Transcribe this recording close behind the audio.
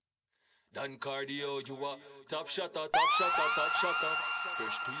Dan cardio, you are top shotter, top shotter, top shotter.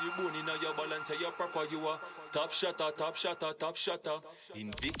 Fresh to your bone in your balance, your proper, you are top shotter, top shotter, top shotter.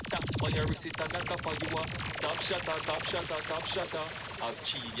 Invicta, on your wrist, and a copper, you are top shotter, top shotter, top shotter. Have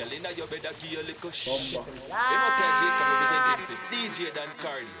chi, y'all in your bed, give you a little shh. You know, say Jacob representing DJ Dan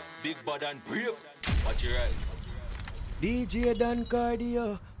Cardio, big bad and brave. Watch your eyes. DJ Dan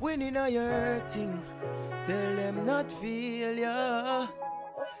Cardio, winning a your thing. Tell them not failure.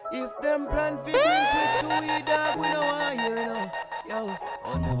 If them plan fi drink with two weed dog, we don't want hear now. Yo,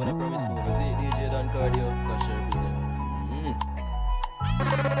 on move on a promise move, is it DJ Dan Cardio? Gosh, represent.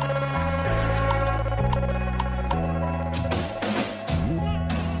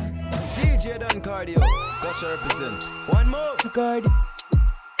 DJ Dan Cardio, gosh, represent. One more, Cardio.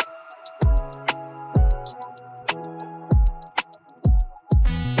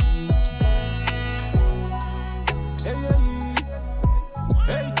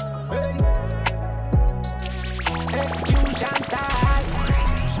 Execution style.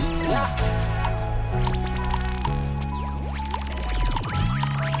 Yeah.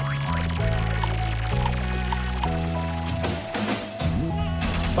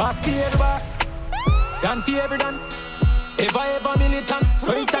 Boss for every boss, done for every done. Ever militant,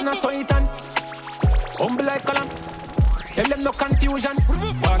 so it and so it and humble like column. Tell them no confusion.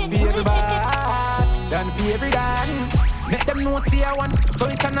 Boss for every boss, done for every done. Make them know see I want, so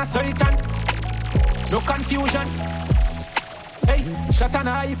it and so it and no confusion. Hey, shot and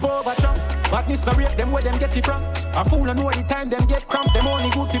hype over trunk. Badness no rape them where them get it from. A fool and know the time them get cramped. Them only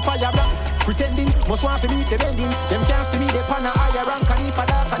good for fire black. Pretending, must want to meet the bending. Them can't see me, they pan a higher rank. And if I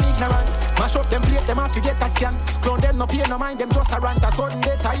dark and ignorant, mash up them plate, them have to get a scan. Clone them, no pay no mind, them just a rant. A sudden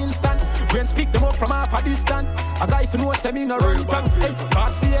data instant. When speak them up from half a distance. A guy if you know send me no run it. Hey,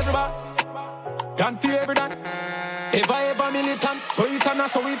 boss for every boss, done for every done. Ever militant, so it and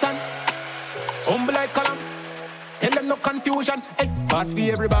so it and humble like column. Tell them no confusion. Hey, boss for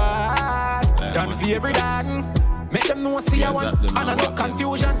every boss, done for every done. Make them know see I want, and no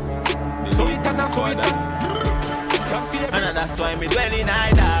confusion. So it and so it and done for every. And that's why me dwell in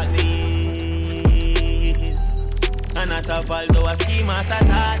high darkness. And not a Valdo a scheme as a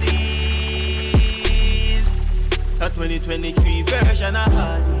Hades. A 2023 version of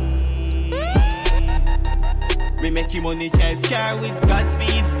Hades. We make him money drive car with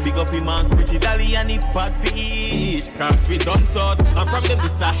Godspeed. Big up him man's pretty dolly and hip bad beat. Cause we done sort. And from them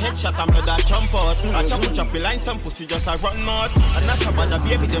this a headshot and blood a jump out. A chop line some pussy just a run mouth. And not a bad a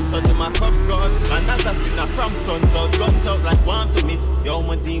baby them son them a cops god. And as a sinner from suns out, guns out like one to me. Yo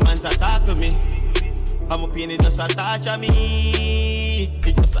my demons attack to me. I'm a pain it just a touch of me.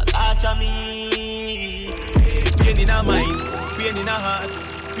 It just a touch of me. Pain in a mind, pain in a heart.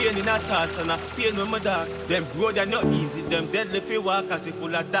 Pain in a thoughts and a pain when my dark. Them road are not easy, them deadly fi walk as if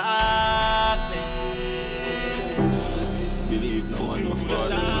full of darkness. Believe no one no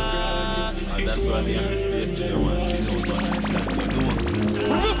fraud. And that's why me have to stay still and see no one like you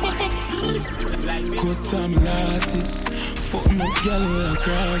know. Good time losses, fucking up gal with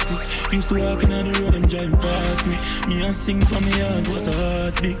crosses. Used to walk in the road, them driving past me. Me and sing from me heart, what a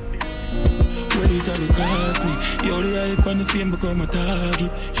heartbeat. Where it all cost me. Yo, the hype and the fame become a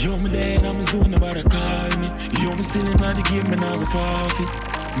target. Yo, me there and I'm a zone about to call me. Yo, me still in the game and I go forfeit.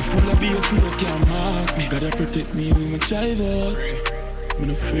 Me full of beer, full of can't mark me. Gotta protect me with my driver. I'm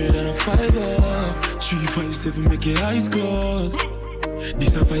not afraid of a fiber. 357 make your eyes close.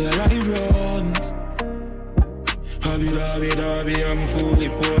 This a fire live runs. Hobby, I'm fully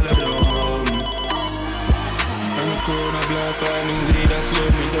polar down. And the corner blast, I know we that slow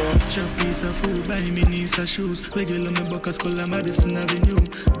me down. Chop piece of food, buy me knees and shoes. Regular me buckers, color Madison Avenue.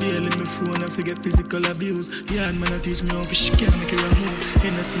 Daily me phone and forget physical abuse. Yeah, man, I teach me how to she can't make it a move.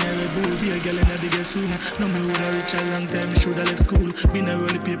 Hennessy and Red Bull, be a girl in a biggest room. No me would have reached a long time, me should have left school. Been a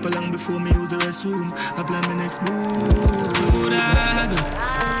roll paper long before me use the restroom. Apply my next move. Me have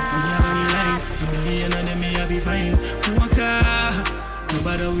a life, a million and me have be fine. Walker.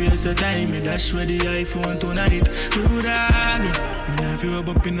 Nobody waste your time, me dash with the iPhone tonight. Do that, me not feel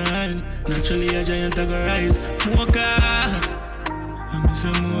up in the aisle. Naturally a giant I go rise. Mocha, I'm a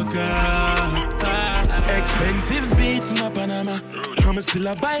mocha. Expensive beats in my Panama. I'm still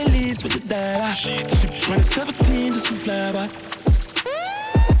a buy leads with the data. Ship on the 17 just to fly back.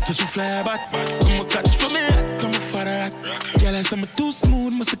 Just to fly back. Come a catch for me, come a father rock. Girl, I'm too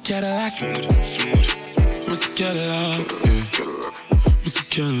smooth, must a Cadillac. Must a Cadillac, Mr.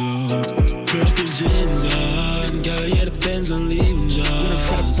 Killer, purple jeans on. Girl, yeah, the Benz on leaving job. When the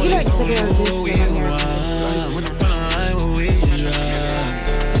fuck police on the way you want. When the highway you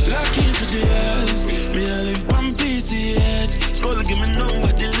drive. Lucky for the eyes, me I live one piece of edge. Scholar give me know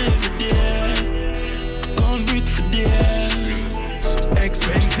what they live for the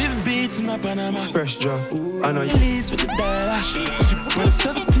Panama. Fresh drop. I know you. Please with the dollar. She was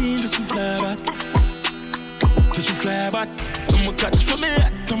 17 just to fly back. Just to fly back. I'ma catch for me,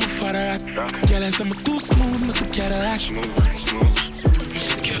 I'ma fire that. Girl, I'm too smooth, must have Cadillac.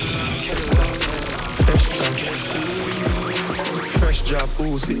 Fresh drop,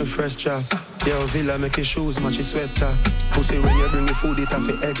 ooh, sitting fresh drop. Yo, Villa make your shoes match your sweater. Pussy when you bring the food, it have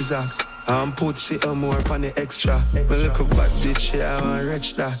to exact. Put sit more upon the extra. Me look a bad bitch, yeah, I want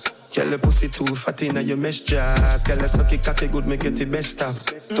rich that. Girl, the pussy too fat in your mesh jazz. Girl, I suck it cocky good, make it the best stop.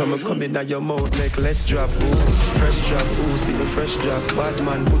 Time come in your mouth, make less drop. Ooh, fresh drop, ooh, see the fresh drop. Bad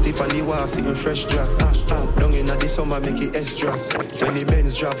man, put it on the wall, see the fresh drop. Down in the summer, make it S drop. When the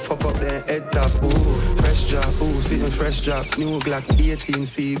Benz drop, fuck up the head top. Ooh, fresh drop, ooh, see the fresh drop. New Glock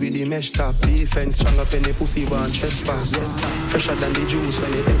 18C with the mesh top. Defense strong up in the pussy one chest pass. Fresher than the juice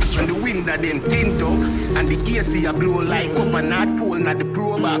when the extra. And the wind that them tint up, and the AC a blow like up and not pull not the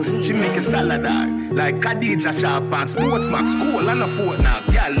pro box. She make a saladar, like Khadija Sharp and Sportsman, school and a fortnight.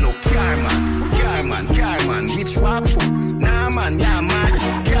 Y'all love Carman, bitch walk foot. Nah man, yeah mad,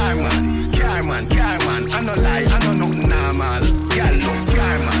 Carman, I no lie, I know nothing normal. Y'all love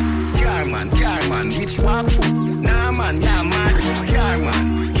Carman, bitch walk foot. Nah man, yeah mad,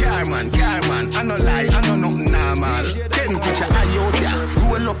 Carman, I no lie, I know nothing normal. Ten picture Ayota,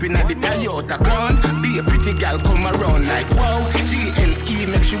 roll up in the Toyota ground. Be a pretty girl come around like wow. GLE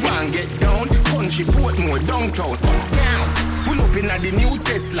make she want get down. Country Portmore downtown, uptown. Pull up in the new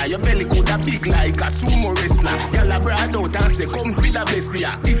Tesla. Your belly coulda big like a sumo wrestler. Y'all a brad out and say come see the bless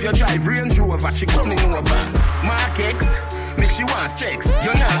ya. If you drive Range Rover, she coming over. Mark X, make she want sex.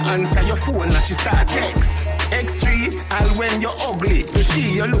 You not answer your phone and she start text. X3, all when you're ugly.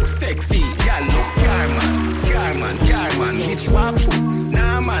 You look sexy. Y'all love Carman, bitch walk foot.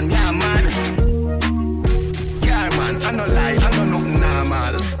 Nah man, yeah man. Carman, I no lie, I know nothing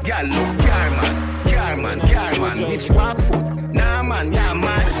normal. Y'all love Carman, bitch walk foot. Nah man, yeah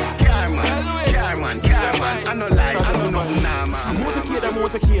man. Carman, I no lie, I know nothing normal. I'm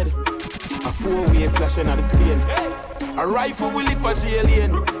motorcade. A 4-way flashing at the spin. A rifle will lift a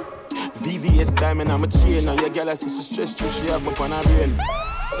alien. VVS diamond, I'm a chain. Now your girl I see she stressed too, she have me on her brain.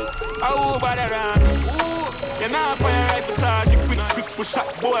 Oh, bother run. You're not fire rifle target. Quick push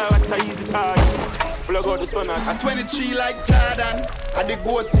up, boy, what a easy target. Plug out the sun at 23 like Jordan, I the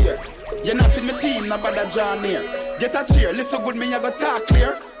goat here. You're not in my team, no bother John here. Get a cheer, listen good, me I go talk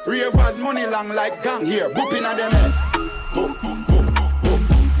clear. Ravers money long like gang here. Boop in at them head.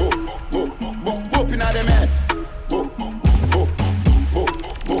 Boop in at them head.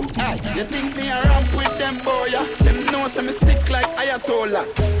 You think me a ramp with them boy, yeah? Them know some me sick like Ayatollah.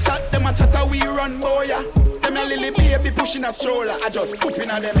 Chat them a chatter we run boy, yeah? Them a lily baby pushing a stroller. I just poop in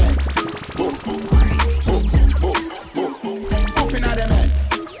at them head. Poop in at them head.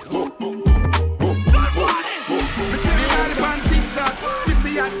 We see the live on TikTok. We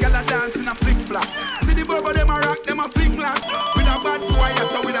see hot gala dancing a flip flops. See the bubble them a rock, them a fling glass. With a bad boy,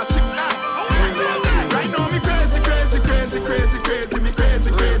 so with a chip knock. Right now me crazy. Me crazy.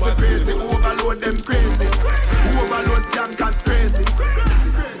 Overload them crazy. Overload scankers crazy.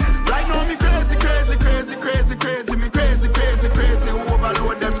 Right now me crazy. Me crazy.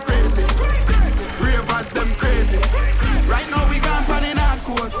 Overload them crazy. Ravers them crazy. Right now we gone pan in hard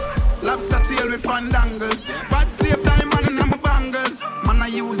course. Lobster tail with fandangles. Bad slave time man in my bangers. Man I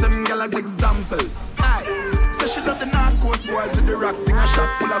use them girl as examples. Aye. So she love the North Coast boys with the rock thing. A shot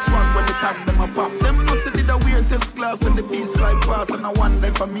full of swag when they tag them a pop. Them no see the weirdest class when the beast fly past. And I one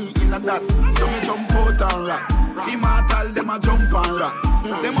day for me in a that. So me jump out and rock. Immortal them a jump and rock.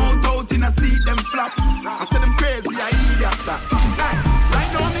 Them out in a seat them flap. I say them crazy, I idiot that.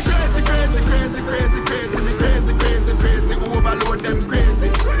 Right now me crazy. Me crazy. Overload them crazy.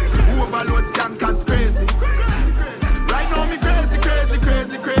 Overload scankers crazy. Right now me crazy. Me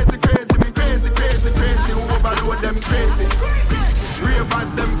crazy. Overload them crazy.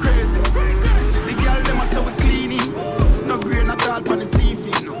 Ravers them crazy. The girl them a say we clean. No grain at all on the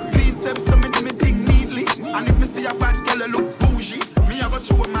TV. Clean steps so me do me thing neatly. And if me see a bad girl look bougie, me a go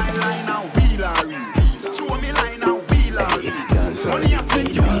show my line and wheelery. Show me line and wheelery. Money I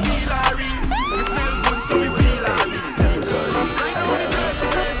spend you wheelery. We smell good so we wheelery.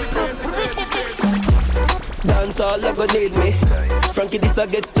 Dance all I go need me. Frankie this a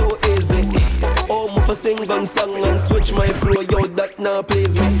get too easy. Oh, move a sing gun song and switch my flow. Yo, that now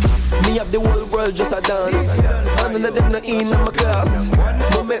please me. Me have the whole world just a dance. And none of them not in my class.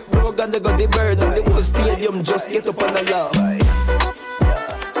 No make bro and they got the bird and the whole stadium just get up and a laugh.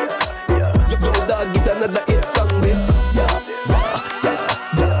 Yo, dog is another hit song this. Yeah.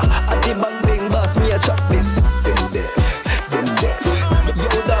 At the bang bang bass me a chop this. Them deaf. Yo,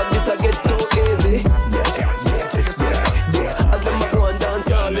 dog this a get too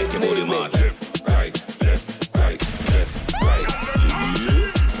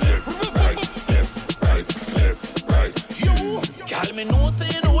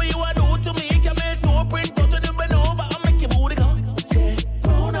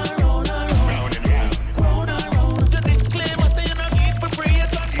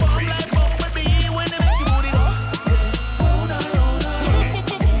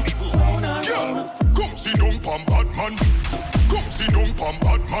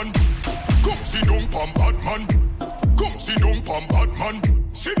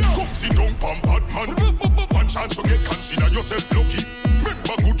Come sit down, pam bad man. One chance to get consider yourself lucky.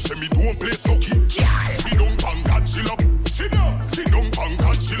 Remember good, say me don't play sucky. Sit down, pam Godzilla. Sit down, pam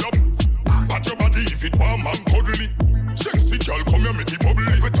Godzilla. Pat your body if it warm and cuddly. Sexy girl, come here, make it bubble.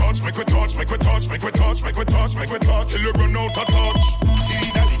 Make we touch, make we touch, make we touch, make we touch, make we touch, make we touch, till you run out of touch.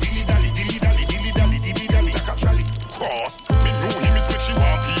 Dilly dally, dilly dally, dilly dally, dilly dally, dilly dally, like a trolley. Cross, me new image make she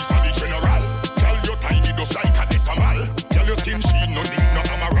want peace of the general. Girl, your tiny just like a decimal. Girl, your skin sheen, no need no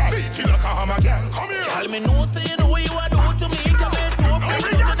amaral. Beat it like a hammer, girl. Come here. Girl, me know say you know what you are do to me. Come here, to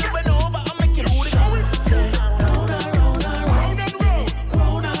me, don't you bend over and make you do the say round and round and round and round,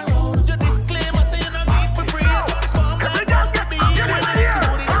 round and round. Your disclaimer say you no need for free. Transform like a bee when I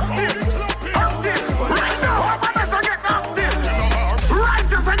do the active. Right now, let's get active. Right,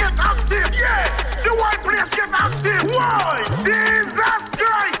 let's get active. Yes, the one place get active. Why? Jesus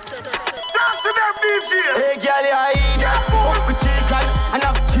Christ. Talk to them, DJ. Hey, girl, yeah, fuck with chicken and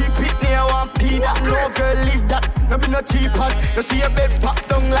have cheap it near one peanut. No girl, leave that. No be no cheap hot. You see a bed pop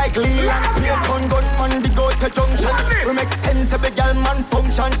down like Leland. Play ton gun man, the go to junction. We make sense of the girl man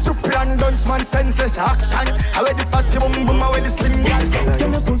functions. To plan dance man senses action. How the fatty boom boom, how the slim girl.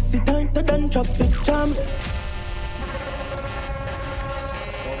 Can a pussy tight to done traffic jam?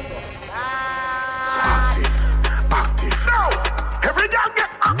 Active. Now, every girl get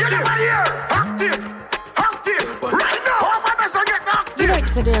active. Get over here. Active. Right now. Over this I get active.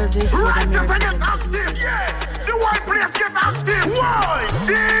 Right this I get active. Yes. The one place get active. Why?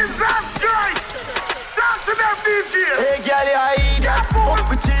 Jesus Christ. Talk to them, DJ. Hey, girl, yeah, fuck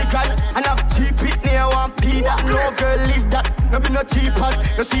with chicken and have cheap it near one peanut. No girl, leave that. No be no cheap hot.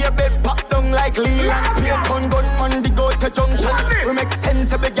 You see a bed pop down like Leland. Play ton gun man, the go to junction. We make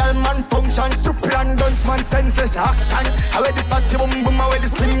sense of the girl man functions. To plan dance man senses action. How the fatty boom boom, how the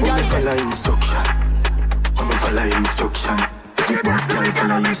slim girl. Follow instruction. I'ma follow instruction. Every bad girl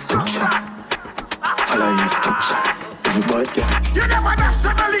follow instruction. Follow instruction. Every bad girl. You never dance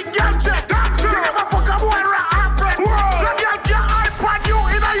a belly girl check. You never fuck a boy or a friend. The girl can iPad you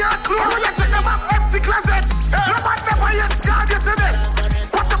in a your clothes. When you check them up empty closet. Nobody never yet scarred you today.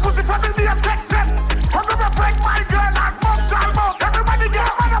 Put the pussy from the name Texan. Hug up a friend, my girl, and box all about. Everybody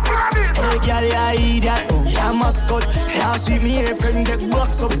get man up in this. Hey, girl, yeah, idiot. Yeah, mascot. Yeah, sweet me, a friend get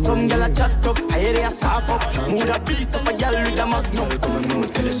box up. Some girl a chat up. I hear they a soft up. Mood a beat up a girl with a magnum. Girl, come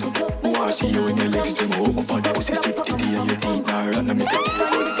and tell us something. Who wanna see you in your legs? Them open for the pussy slip the day and you deep now. And I make a day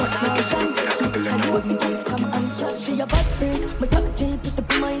gun back. Make a sing with a circle and a button gun for the She a bad freak. My top J put the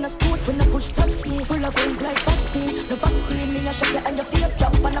B minus put when I push taxi. Full of guns like vaccine. The vaccine, me a shot you and your face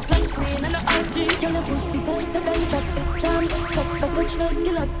drop on a flat screen. And a RG, girl a pussy tight to done traffic jam. Top a switch now,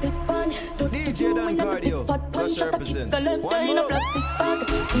 kill a stick pan. DJ Dan Cardio, let's represent. The left eye in a plastic bag.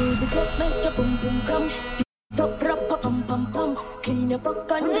 Music up, make your boom boom cram. Top rap, pam pam pam. Clean your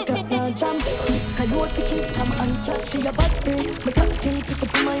fuck and the cat now jam. Make a load to kill some and catch. She a bad freak. My top J put the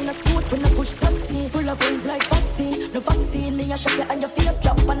B minus put when I push taxi. Full of guns like vaccine. The vaccine, me a shot you and your face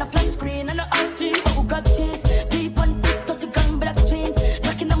drop on a flat screen. And a RG, but who got cheese? Deep on fit, touch the gun, black jeans.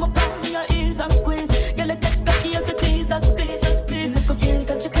 Knocking on my back, me a ease and squeeze. Girl, I get cocky as a Jesus, please. Look at you,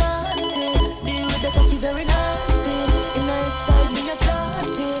 catch your classy. Deal with the cocky very nasty. In the inside, me a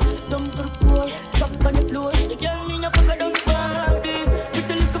party. Dump to the floor, drop on the floor. The girl, me a fucker, don't party. With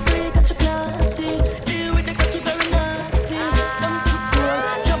the little freak, catch your classy. Deal with the cocky very nasty. Dump to the floor,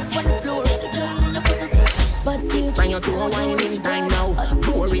 drop on the floor. The girl, me a fucker, but bitch. Find your two winding time now.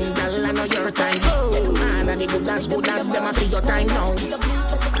 Boring girl, I know your time. Man, and the good dance, them a feel your time now.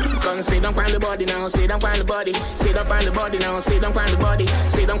 Come sit down on the body now, sit down on the body, sit down on the body now, sit down on the body,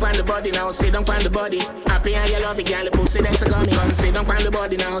 sit down on the body now, sit down on the body. Happy and you love it, girl, the pussy that's a gummy. Come sit down on the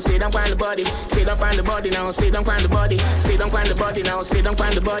body now, sit down on the body, sit down on the body now, sit down on the body, sit down on the body now, sit down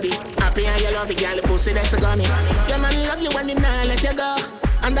on the body. Happy and you love it, girl, the pussy that's a gummy. Your man love you when he not let you go.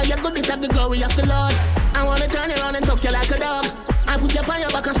 Under your good bit of the glory of the Lord. I wanna turn you around and fuck you like a dog. I put you on your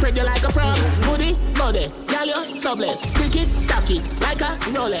back and spread you like a frog. Goody, body, girl, you so blessed. Cricket, tacky, like a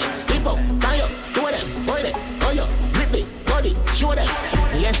Rolex. Hip up, tie up, do them, boy them, oh yo, grip it, body, show them.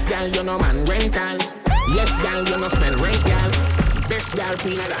 Yes, girl, you know man rental. Yes, girl, you know spend rent, girl. Best girl,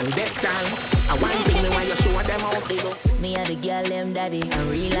 cleaner than death, girl. I want you me when you show them how it looks. Me a the girl, them daddy. A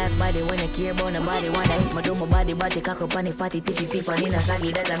real life body when I care about nobody. Wanna hit my do my body, cock up on the fatty, titty, tiffany, in a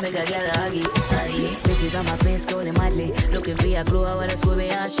saggy. That I make a girl huggy. Sorry, bitches on my face, scrolling madly. Looking for a glow, I wanna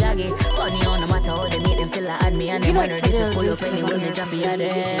Scooby and Shaggy. Funny on no matter how they meet them, still I add me. And they wonder if you pull up any women, jumpy at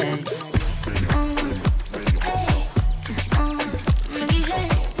them.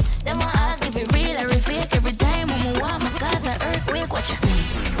 Them I ask if it real or fake. Every time I'm want my cause an earthquake. Watch it.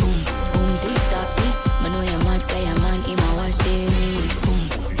 Boom, boom, tick tock, tick. Man know your man, cause your man, he ma watch this.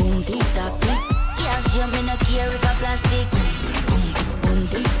 Boom.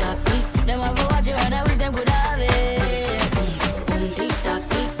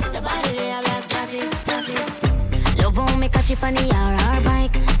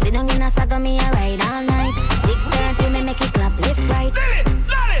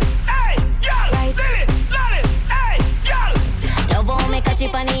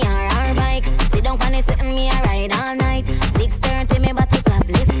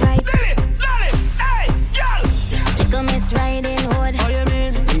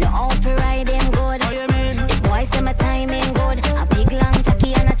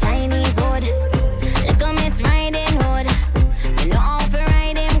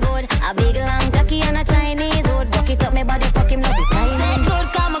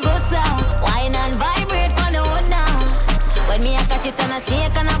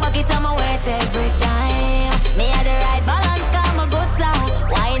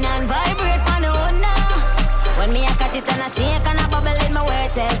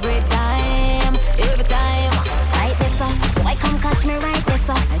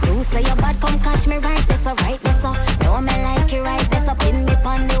 Watch me right this up, right this up. Know me like it right this up. Pin me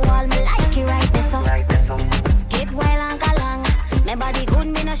on the wall, me like it right this up. Get wild and go long. My body good,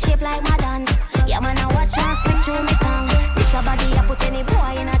 me no shape like my dance. Yeah, man, I watch and slip through me tongue. This a body, I put any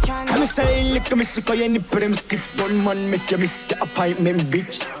boy in a trance. I'm saying, look at me, so you need them stiff gun, man, make you miss the appointment,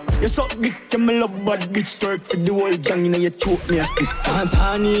 bitch. You suck dick, you me love bad bitch. Twerk for the whole gang, you know you choke me a spit. Dance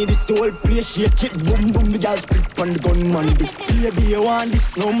honey, this the whole place, shake it, boom, boom, the girl split on the gun, man, dick. Baby, you want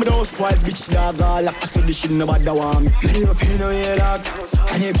this, no, me don't spoil, bitch, dog, all up, so this shit nobody want me. Me never pay no way, dog.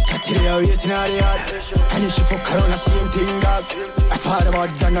 And if Scotty, you're waiting on the yard. And if she fuck around, the same thing, dog. I thought about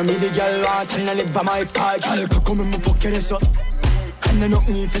that, and me the girl want, and I live by my car. Girl, could come in, me fuck your ass up. And I knock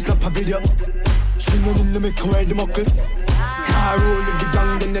me if it's not a video. She know me, make her wear the muckle. I roll with the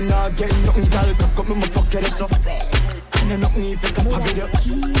gang, then they not getting nothing, girl. Cock up me, my fuck your ass up. And I knock me if it's not a video.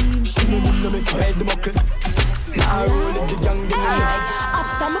 She know me, make her wear the muckle. I roll with the gang, then they not.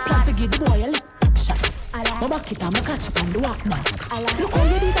 After me plan to give the boy a lick shot. My back it and me catch up on the walk now. Look how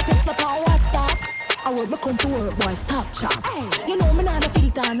you do that text up on WhatsApp. I want me come to work, boy, stop chat. You know me not a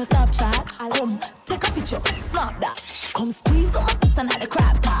filter and a stop chat. Come, take a picture, snap that. Come squeeze up and have the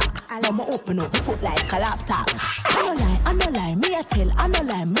crab top. Now me open up my foot like a laptop. I no lie, me a tell, I no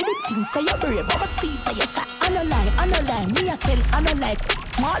lie. Me the things say you brave, but I see say you shot. I no lie, me a tell, I no lie.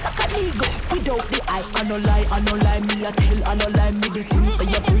 More like a nigga without the eye. I no lie, me a tell, I no lie. Me the things say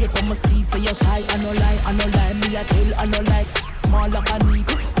you brave, but I see say you shy. I no lie, me a tell, I no lie. More like a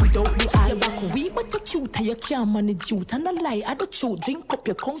nigga without the eye. You back weak but you cute and you can't manage youth. And I lie, I don't chew, drink up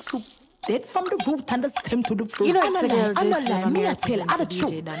your kung soup. Dead from the root and the stem to the fruit. You know I no lie, me a tell, I the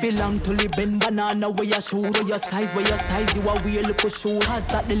truth. Belong to live in banana where you shoe, where your size, you a weird little shoe. Cause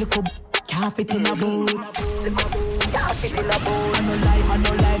that the little can't fit in a boots. I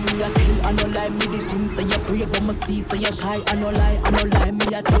no lie, me a tell, I no lie. Me the things say you brave, but I see say you shy. I no lie, me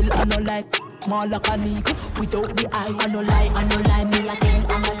a tell, I no lie. More like a nigga without the eye. I no lie, me a tell,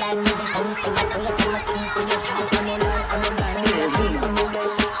 I no lie. Me the things say you brave, but I see say you shy. I no lie, me a tell, I no lie.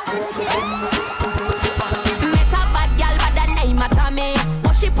 Met a bad gal by the name of Tammy,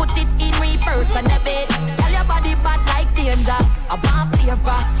 but she put it in reverse on the bed. Tell your body bad like danger, a bomb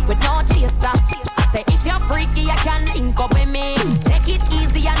flavor with no chaser. I say if you're freaky, you can link up with me. Take it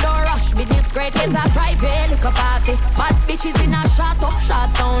easy and don't rush me. This great is a private liquor party. Bad bitches in a shot up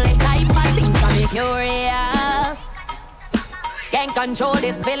shots only. Type of things got me curious. Can't control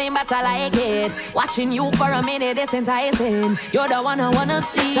this feeling, but I like it. Watching you for a minute is enticing. You're the one I wanna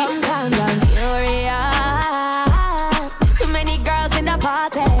see. Sometimes I'm curious. Too many girls in the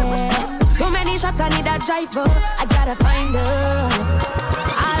party. Too many shots, I need a driver. I gotta find her.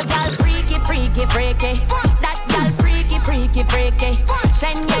 All girls freaky, freaky, freaky. That girl freaky, freaky, freaky.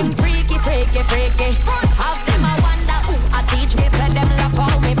 Shenyang freaky, freaky, freaky. Have them I wonder who I teach me. Say them love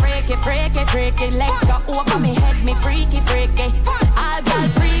how me freaky, freaky, freaky. Legs go over me head, me freaky, freaky. All girl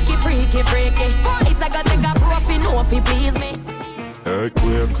freaky, freaky, freaky. It's a gotta take a profi, no if he please me.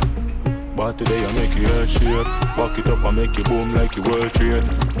 Earthquake, but today I make you earth shake. Back it up and make you boom like you world trade.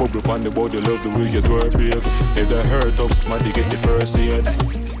 Bubble on the body, love the way you twerk, babes. If the hurt up, smarty get the first aid.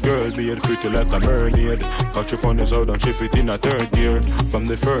 Girl, be it pretty like a mermaid. Catch up on his out and shift it in a third gear. From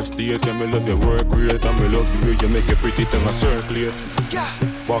the first date, and me love your work great. And me love the way you make a pretty thing a circulate.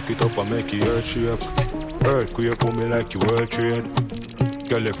 Back it up and make you earth shake. Earthquake, pull me like you world trade.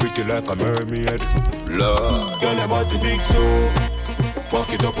 Girl, you pretty like a mermaid. Lord, girl, your body big so. Back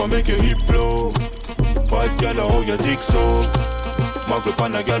it up and make your hip flow. Bad girl, how you dick so. Mark up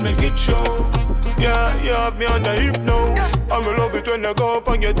on a girl, make it show. Yeah, you have me on the hip now. I'm love it when you go up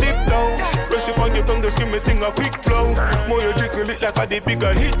and you dip down. Press up on your tongue, just give me thing a quick flow. More you jiggle it like a the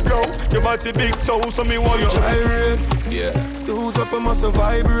bigger hit flow. Your body big so me want you gyrate. Yeah. Use up a muscle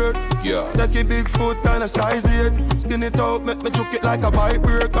vibrate. Yeah. Take a big foot and a size 8. Skin it out, make me choke it like a bike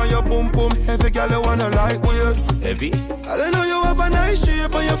break. And your boom boom heavy, girl you wanna lightweight. Heavy? I know you have a nice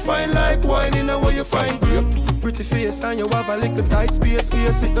shape and you fine like wine in a way you find grape. Pretty face and you have a little tight space.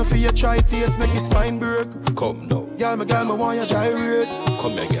 Face it up for your try taste, make your spine break. Come now. Girl, me want you gyrate.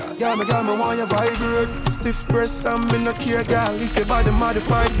 Come here, girl. Girl, me want you vibrate. Stiff breasts and me no care, girl. If your body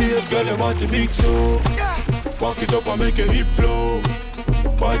modified, babes. Girl, you want the big so. Walk it up and make your hip flow.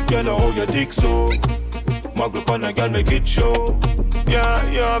 Bad girl, how you dick so. Mag up on a girl, make it show. Yeah,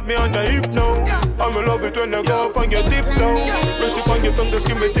 you have me on the hip now. I'm love it when you go up and you dip down. Press it on your tongue, just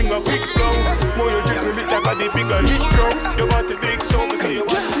give me thing a quick flow. More you jiggle it like a the bigger hit flow. You want the big so, me see you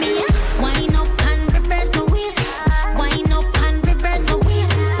want me. Wine up and reverse my waist. Wine up and reverse my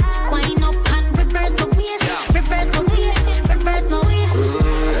waist. Wine up and reverse my waist. Reverse my waist. Reverse my waist.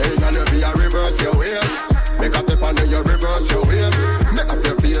 Hey, girl, you be a reverse your waist. Make up the pan and you reverse your waist. Make up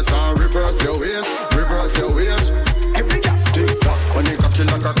your face and reverse your waist.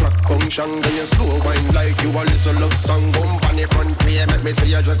 clock function. Then you slow wine like you a listen love song. Bump on the front way, make me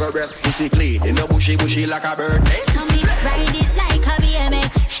see you drink a rest. Pussy clean in the bushy like a bird nest. So me ride it like a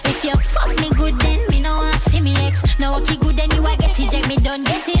BMX. If you fuck me good, then me no want see me ex. Now okay good, then you a get eject. Me done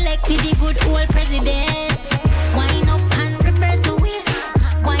get elect with the good old president. Wine up and reverse the waist.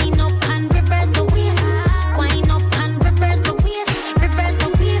 Wine up and reverse the waist. Wine up and reverse the waist. Reverse the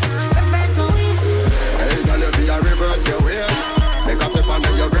waist. Reverse the waist. Hey, girl, you be a reverse your waist. Make up the pan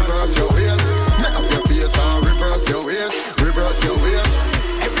and you reverse your waist. Make up your face and reverse your waist. Reverse your waist.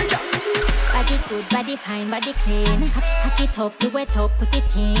 Body good, body fine, body clean. Pack it up, do it up, put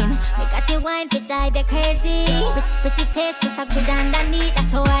it in. Me got the wine to drive you crazy. Pretty face, plus a good underneath.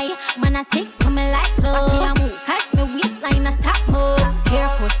 That's why man I stick to me like glue. Has me waistline a stop move.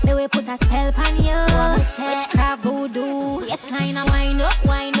 Careful, me we put a spell on you. Witchcraft voodoo. Waistline a wind up,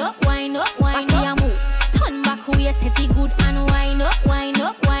 wind up, wind up, wind up. Move. Turn back, we set it good and wind up, wind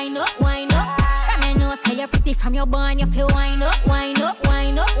up, wind up, wind up. From your nose, say you're pretty. From your bone, you feel wind up, wind up,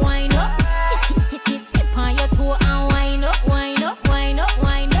 wind up, wind up. Tip on your toe and wind up, wind up, wind up,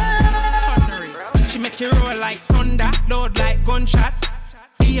 wind up. She make it roll like thunder, load like gunshot.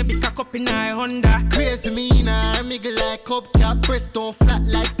 Baby cock up in her Honda. Crazy me nah, miggle like cup cap. Press down flat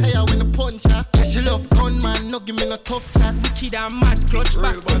like tire when a punch her. Yeah, she love gunman, no give me no tough chat. Kid a mad clutch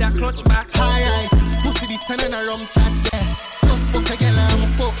back with a clutch back. Alright, pussy this sun and a rum chat, yeah. Just fuck again, I'm a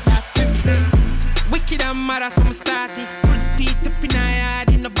fuck that simple. Wicked and mad, so I'm starting. Full speed up in her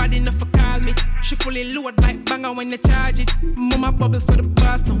yard, nobody enough for call me. She fully load like banger when they charge it. Mama bubble for the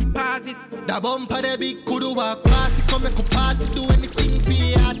boss, don't pause it. Da bumper the big could walk past it. Come make a party, do anything for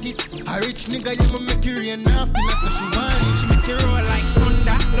the artist. A rich nigga, you gon' make it rain after that, so she want it. She make it roll like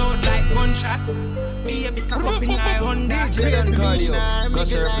thunder, load like gunshot. Baby cock up in her Honda. Crazy me nah,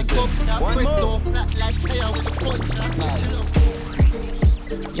 make it like cup top. Press down flat like tire with a punch.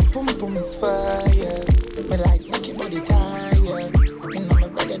 Your pum pum is fire. Me like make your body tired. You know my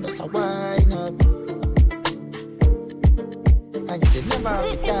body does a wine up. And you did never have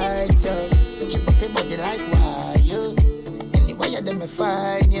to tight up. Chip up your body like wire. Anyway you them me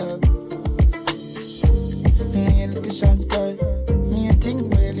find you. Me a little shots girl. Me a think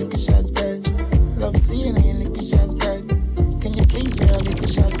me a little shots girl. Love seeing me a little shots girl. Can you please be a little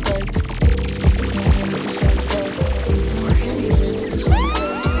shots girl? Me a little shots girl. Me a think me a little shots girl.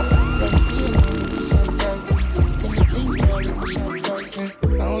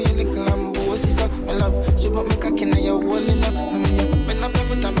 Now you little lambo, sister, my love. She put me cock in and you roll it up. And when you bend up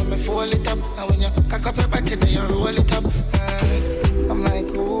every time, me fold it up. And when you cock up your body, then you roll it up. I'm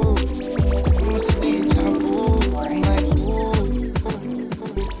like, ooh, I must see deja vu. I'm like, ooh,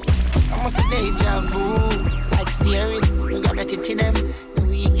 I must see deja vu. Like steering, you got better to them. The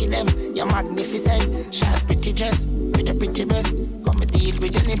weak in them, you're magnificent. Short pretty dress, with a pretty breast. Come and deal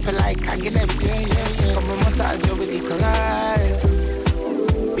with your nipple like I get them. Yeah. Come and massage you with the collide.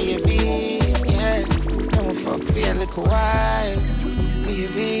 Baby, yeah, don't fuck for a little while.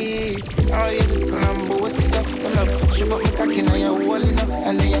 Baby, oh you little lambo, what's up? I love, she put me cock in and you roll it up.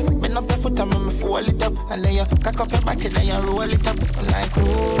 And then you bend up your foot and make me fold it up. And then you cock up your body and you roll it up. I'm like,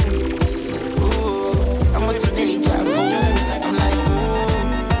 ooh, ooh, I must have deja vu. I'm like, ooh,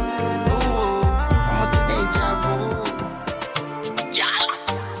 I must have deja vu. Yeah,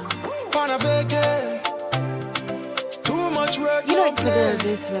 wanna vacate. Work you know it's a girl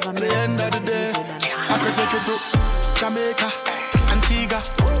this at the end of the day I could take you to Jamaica, Antigua,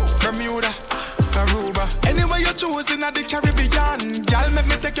 Bermuda, Aruba. Anywhere you choose in the Caribbean, girl, make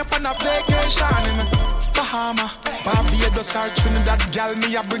me take you on a vacation in Bahama, Barbados or Trinidad. Girl,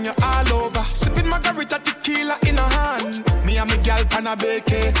 me I bring you all over. Sipping margarita tequila in a hand. Me and me girl on a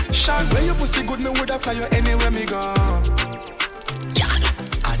vacation. Where you pussy good, me woulda fly you anywhere me go.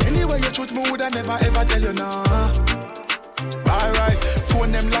 And anywhere you choose, me woulda never ever tell you no. Alright,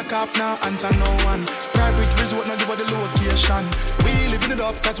 phone them lock up now, answer no one. Private resort, not give her the location. We living it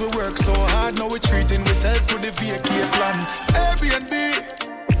up cause we work so hard. Now we treating ourselves to the vacate plan. Airbnb,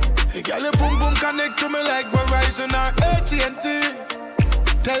 hey girl, your boom boom connect to me like Verizon or AT&T.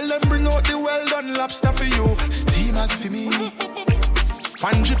 Tell them bring out the well done lobster for you, steamers for me.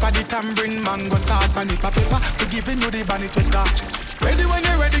 One drip of the tambourine, mango sauce and if a pepper, we giving you the bonnet with scotch. Ready when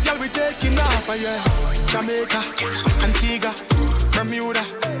you're ready, girl, we taking off, yeah. Jamaica, Antigua, Bermuda,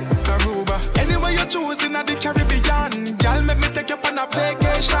 Aruba. Anywhere you choose in the Caribbean, girl, make me take you on a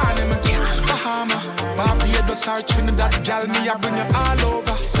vacation in Bahama, Barbados or Trinidad. Girl, me I bring you all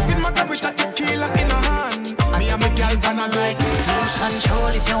over. Sipping margarita tequila in a hand. Me and my girls on a vacation. Lose control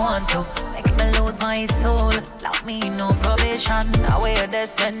if you want to. Make me lose my soul. Love me no probation. station. Where they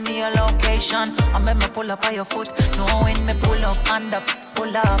send me a location. And when me pull up on your foot, knowing me pull up and up.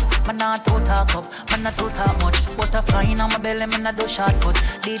 Pull off, man not too talk up, man not too talk much. Butterfly in my belly, me not do shortcut.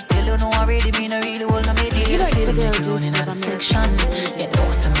 Detail you know already, me no really hold no media. You feel me running out of section. You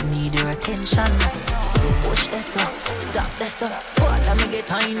know some need your attention. Push this up, stop this up. Let me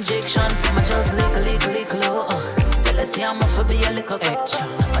get an injection. I just lick low. Tell us I'm for be a little extra.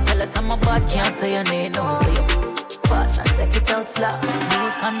 I tell us I'm a bad, can't say your name, no say you fast and take it out slow.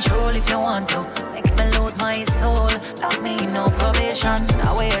 Lose control if you want to. Make me lose my soul. Lock me no probation.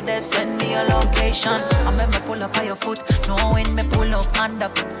 Now where they send me a location. And when me pull up on your foot, knowing me pull up and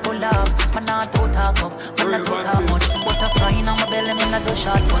up, pull off. Man not too talk up, man not too talk much. Butterfly in my belly, me not do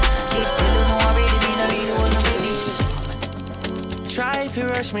shortcut. They tell you know already, me no really hold no baby. Try if you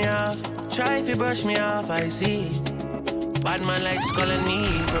rush me off, try if you brush me off, I see. Bad man like calling me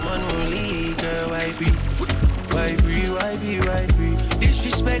from unruly girl, why be? Why be?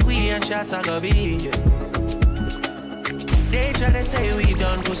 Disrespect we and shot I go be. Yeah. They try to say we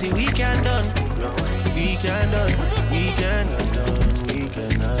done, cause we can done. We can done. We cannot done. We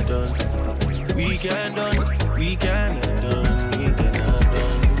cannot done. We can done. We cannot done. We cannot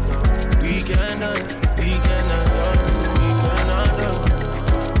done. We can done. We cannot done. We cannot done.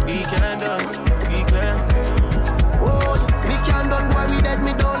 We can done. We can. Oh, me can done. Why we dead?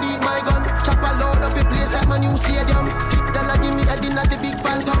 Me don't leave my gun. Chop a load up a place like my new stadium. Give me a dinner the big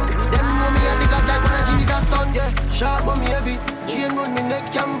phantom. Them know me a the god like one of Jesus' son. Yeah, sharp but me heavy. Chain round me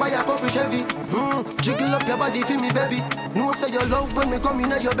neck can buy a couple Chevy. Jiggle up your body for me baby. No say your love when me come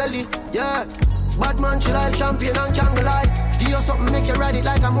in at your belly. Yeah, bad man she like champion and can't lie. Do you something make you ride it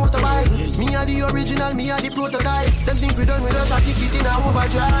like a motorbike? Me a the original, me a the prototype. Them think we done with us, I kick it in a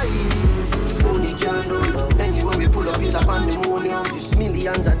overdrive. Only can do. Anyway we pull up is a pandemonium.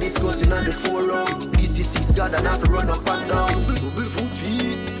 Millions are discussing on the forum. DC6 God and have to run up and down. Trouble foot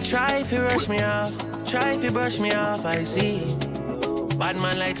feet. Try if you rush me off, try if you brush me off, I see. Bad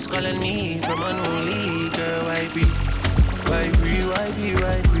man likes calling me from unruly girl, why be?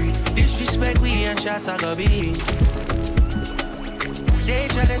 Disrespect we and shot I go be. They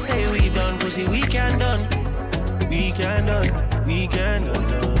try to say we done, cause we can done. We can done. We cannot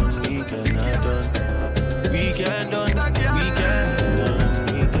done. We cannot done. We can done. We cannot done. We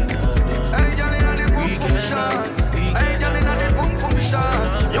cannot done. Hey, girl inna the boom boom shot. Hey, girl inna the boom boom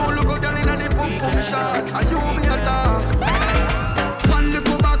shot. You look good, girl inna the boom boom shot. And you me a talk. One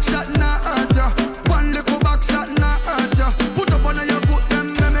little back shot na hurt ya. One little back shot na hurt ya. Put up on your foot, them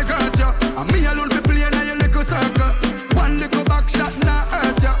make me hurt ya. And me alone be playing na your little circle. One little back shot na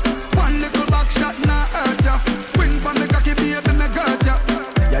hurt ya. One little back shot na hurt ya. Win for me cocky baby me hurt ya.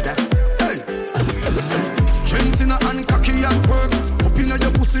 Yeah that. Hey. Chains in a hand cocky at work. Up inna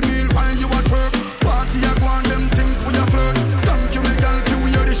your pussy meal while you at work. Party a go on them think we a flirt. Thank you me girl,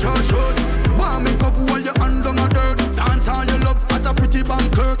 you the short shorts. Want me cover all your hand on my dirt. Dance all your love as a pretty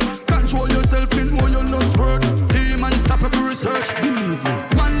bank clerk. Control yourself in more your love squirt. Team and stop every research. Believe me.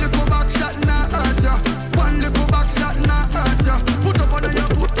 One little back shot na hurt ya. One little back shot na hurt ya. Put up on your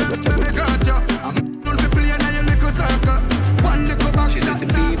foot them me hurt ya. I'm not be playing na your little circle. One little back shot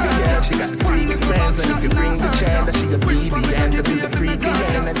na hurt ya. She got the freaky friends, and if you bring the child, that she a BB and to be the freaky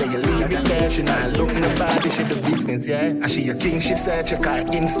end, and then you leave your there. She not looking the body, she the business, yeah. And she a king, she said check her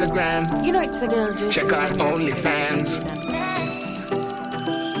Instagram. You know it's a girl just check her OnlyFans.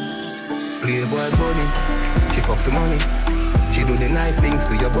 Playboy bunny, she fuck for money. She do the nice things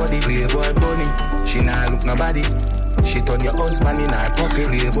to your body. Playboy bunny, she not look nobody. She turn your husband in her pocket.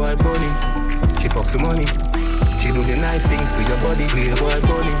 Playboy bunny, she fuck for money. She do the nice things to your body. Playboy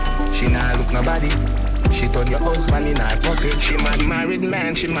bunny, she not look nobody. She turn your husband in her pocket. She mad married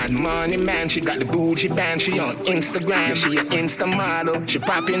man, she mad money man. She got the bougie band, she on Instagram. Yeah, she an Insta model. She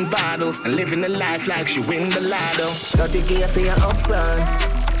popping bottles and living the life like she win the lotto. 30K for your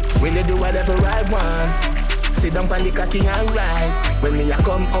upfront. Will you do whatever I want? Sit down on the cocky and ride. When me a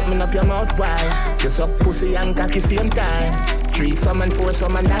come, open up your mouth wide. You suck pussy and cocky same time. 3 and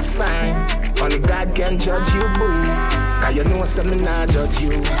 4 and that's fine. Only God can judge you, boo. Cause you know something not judge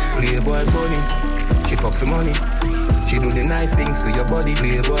you. Playboy bunny, she fuck for money. She do the nice things to your body.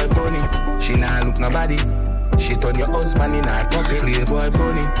 Playboy bunny, she not look nobody. She turn your husband in her pocket. Playboy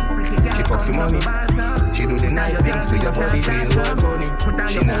bunny, she fuck for money. She do the nice things to your body. Playboy bunny,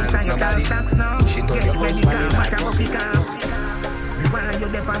 she not look nobody. She turn your husband in her pocket. Me want you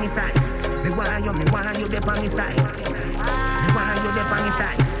there on me side. Me want you there on me side. Me want you there on me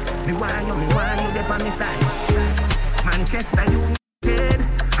side. Me want you there on me side. Manchester United.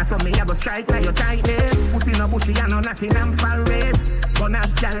 And so me I go strike by your tightness. Pussy no bushy and no nothing I'm Forest.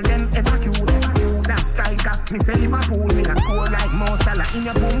 Bonus girl them ever cute. That like striker. Me say Liverpool, me a score like Mo Salah in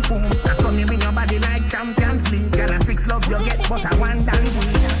your boom boom. That's why me bring your body like Champions League. Girl, a 6 love you get, but I want that week.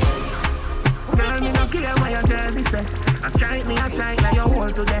 Girl, me no care what your jersey say. I strike now your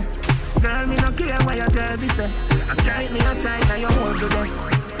whole today. Girl, me no care what your jersey say. I strike now your whole today.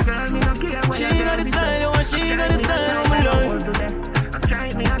 Girl, me no care what your jersey say. I strike now your whole today. I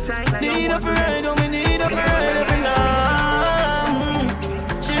strike now your Need a friend, oh me need a friend every night.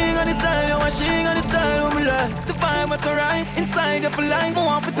 She got the style, she got the style, oh me like. The vibe was alright, inside you for life, I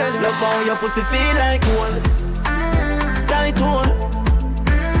want to tell you. Love how your pussy feel like gold. Tight hole.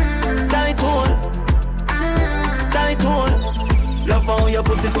 Tight hole. Tight hole. Love how your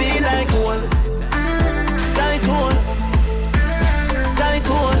pussy feel like gold. Tight hole. Tight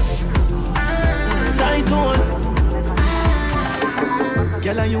hole. Tight hole.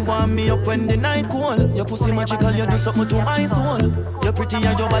 Girl, you want me up when the night cold. Your pussy magical, you do something to my soul. You're pretty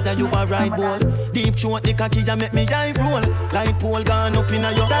and you're bad and you a right ball. Deep throat the cocky, you make me eye roll. Light pole gone up in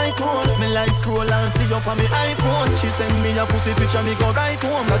a your tight hole. Me like scroll and see up on me iPhone. She send me a pussy picture, me go right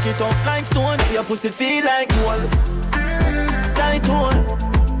home. Lock it up like stone. Your pussy feel like gold. Tight hole.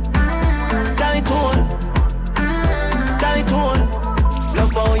 Tight hole. Tight hole.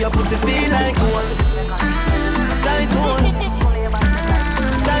 Love how your pussy feel like gold. Tight hole.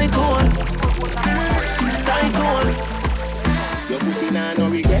 Tight hole. Tight hole. Your pussy nah no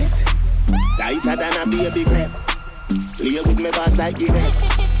regret. Tighter than a baby crab. Play with me boss like the red.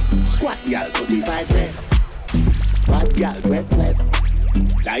 Squat girl 35 red. Bad girl wet.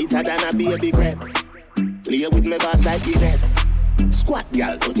 Tighter than a baby crab. Play with me boss like the red. Squat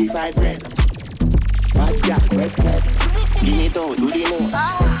girl 35 red. Bad girl wet. Skin it out, do the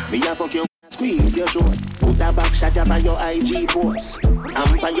most. Me a fuck you. Squeeze your short. Put a back shot up on your IG post.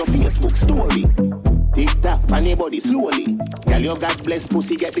 Amp on your Facebook story. Tick tock on your body slowly. Girl, you got blessed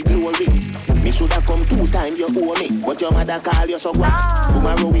pussy, get the glory. Me shoulda come 2 times, you owe me. But your mother call you so grand.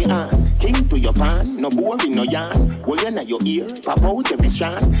 Tomorrow we on. King to your pan, no boring, no yarn. Hold you in your ear, pop out every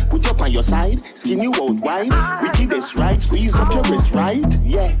strand. Put you up on your side, skin you out wide. Wickedest right, squeeze up your wrist right.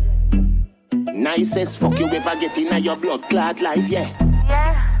 Yeah. Nicest fuck you ever get in your blood clot life, yeah.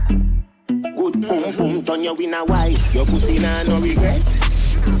 Good boom boom, turn you in a wife. Your pussy nah no regret.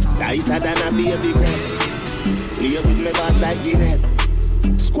 Tighter than a baby crab. Play with me boss like the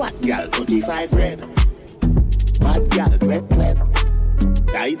red. Squat girl 35 red. Bad girl wet.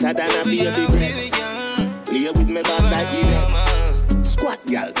 Tighter than a baby crab. Play with me boss like the red. Squat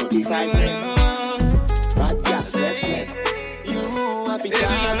girl 35 red. Bad girl wet. You have to talk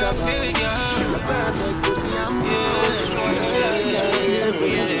about your perfect pussy and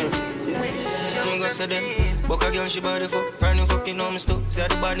Say them, book a girl she body fuck, brand new fuck, you know me stuck. Say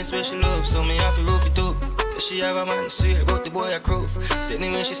the body special love, so me have to roof it up. Say she have a man, swear about the boy a crowd. Say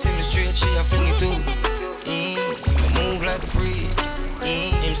when she see me straight, she a fling it too. Move like a freak.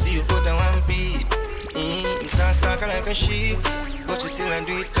 Him see you put a one beat. Him start stalking like a sheep, but you still a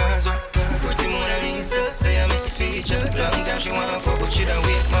do it cause what? Pretty Mona Lisa, say I miss a feature. Long time she wanna fuck, but she don't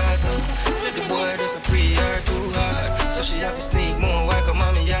wait myself. Said the boy does a pre-hard too hard, so she have to sneak more while come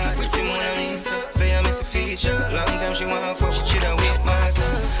on me yard. Pretty Mona Lisa, say I miss a feature. Long time she wanna fuck, but she don't wait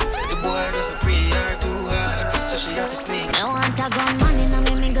myself. Said the boy does a pre-hard too hard, so she have to sneak. I want a gun man in a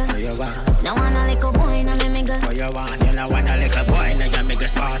me mingle. What you want? No want a little boy in a me mingle. What you want? You know want a little boy in a your mingle.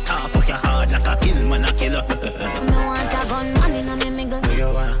 Smart off, fuck your heart like a kill man a killer. No want a gun man in a me mingle. What you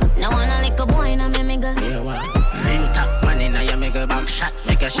want? No want a little boy in a me mingle. What you want? Real top man in a your mingle. Back shot,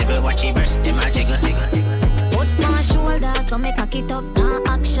 make a shiver, watch your breast, them a jiggle. Put my shoulder, so me cock it up. Nah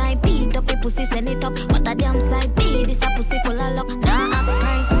act shy, beat up your pussy, send it up. What a damn side, be this a pussy full of luck. Nah act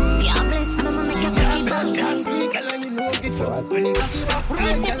Christ, yeah bless, mama make a pick it up, please. Girl, you know before when you cock it back,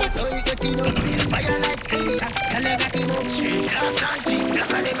 girl, so you get it up. Fire like slingshot, girl, you got it up. Straight clocks and cheap,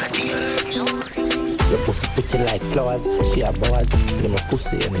 black and them a deal. Your pussy pretty like flowers, she a boss. Give me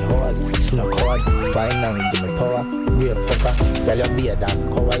pussy and me horse, she no coward. Wine and give me power, brave fucker. Girl, your beard dance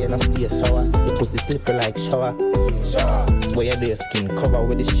cover, you no stay sour. Your pussy slippery like shower. Where you do your skin cover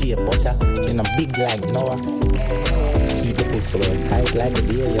with the shea butter. You no big like Noah. Keep the pussy well tight like a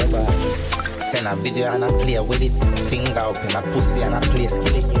deer, your bar. Send a video and I play with it. Finger up in a pussy and I play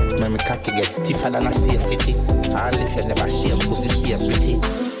skilly. When me cocky get stiffer than a safety. And if you never share pussy, stay pretty.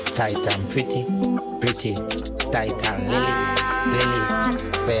 Tight and pretty, pretty. Tight and lily.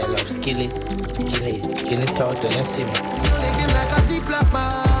 Say I love skilly it out when you see me. You make them like a ziploc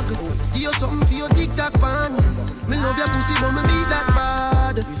bag. Give you something for your tic-tac pan. Me love your pussy but me beat that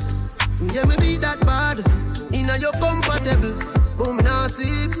bad. Yeah, me beat that bad. Inna you comfortable, but me not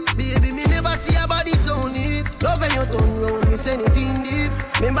sleep. Baby, me never see a body so neat. Love when you turn round, me send it in deep.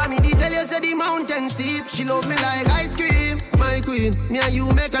 Remember me did tell you say the mountain steep. She love me like ice cream, my queen. Me and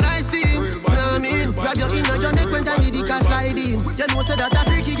you make a nice team. Nah, I mean, grab your inner your neck when tiny dick a slide in. You know say that a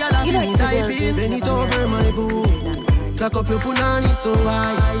freaky girl a feeling type in. Bend it over my boo. Cock up your punani so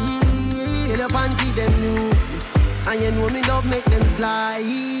high. Tell your panty them new. And you know me love make them fly.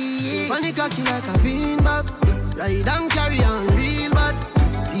 Funny cocky like a beanbag. Ride and carry on real bad.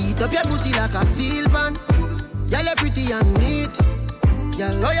 Beat up your pussy like a steel pan. Y'all are pretty and neat.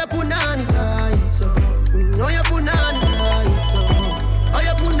 Y'all know you put on it tight, so know you put on it tight, so oh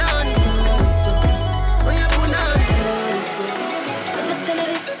you put on it tight, so oh you put on it tight, so. Let me tell you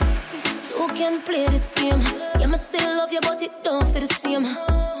this, two can play this game. Yeah, me still love you, but it don't feel the same.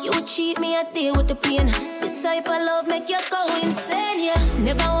 You cheat me a day with the pain. This type of love make you go insane, yeah.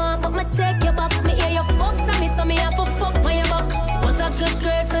 Never want, but me take you back. Me hear your fucks on me, so me have to fuck by your back. Was a good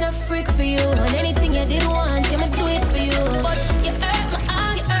girl, so a freak for you. And anything you didn't want, yeah, me do it for you. But you hurt my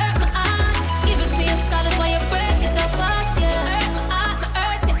heart, you hurt my heart. Give it to you solid while you break it apart, yeah. Hurt my heart, my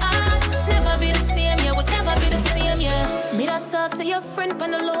hurt your heart. Never be the same, yeah, would never be the same, yeah. Me that talk to your friend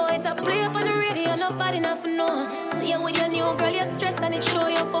on the low, it's a play up on the radio, nobody nothing know. See you with your new girl, you're stressed and it show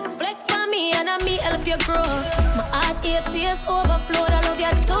you for flex by me and I me help you grow. My heart 8 tears overflowed, I love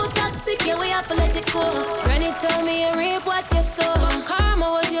you too toxic, yeah, we have to let it go. Granny tell me you reap what you sow. Karma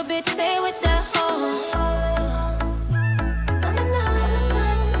was your bitch, stay with that hoe.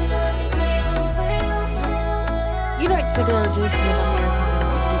 You know it's a girl, JC,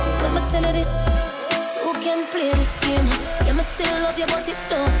 let me tell you this, two can play this game. Yeah, me still love you, but it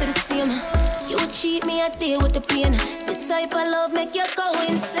don't feel the same. You cheat me a day with the pain. This type of love make you go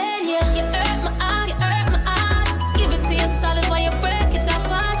insane, yeah. You hurt my heart, you hurt my heart. Give it to you solid while you break it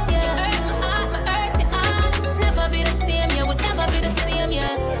apart, yeah. You hurt my heart, my hurt your heart. Never be the same, yeah, would never be the same,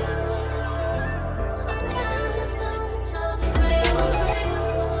 yeah.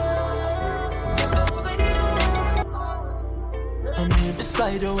 I'm here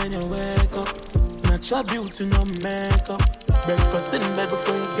beside you when you wake up. Natural beauty, no makeup. Breakfast in bed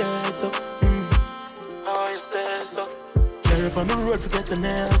before you get up. How you stay so? Carry up on the road, forget the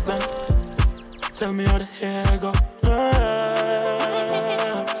nails done. Tell me how the hair go.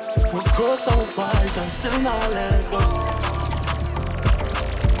 We go so fight and still not let go.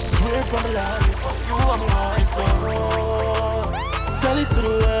 Swear by my life, fuck you, I'm wife, bro. Tell it to the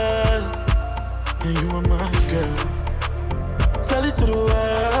world, and you are my girl. Tell it to the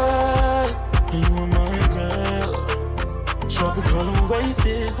world, and you are my girl. Tropical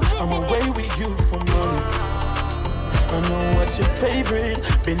oasis, I'm away with you for months. I know what's your favorite,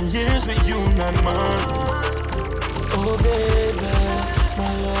 been years with you, not months. Oh baby,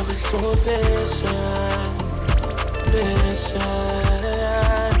 my love is so patient, patient.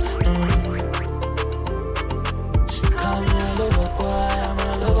 She call me a lover boy, I'm a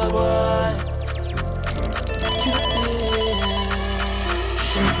lover boy.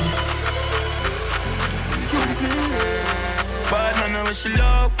 Bad man, I wish you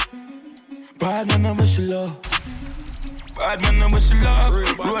love. Bad man, I wish you love. Bad man, I wish you love.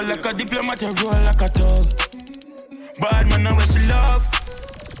 Roll like a diplomat, roll like a thug. Bad man, I wish you love.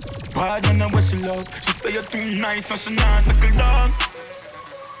 Bad man, I wish you love. She say you're too nice and she not suckle down.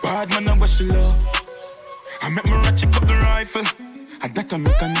 Bad man, I wish you love. I make me ratchet up the rifle. I that I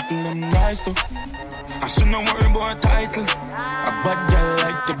make a nipple them rise too. I should not worry about a title. A bad girl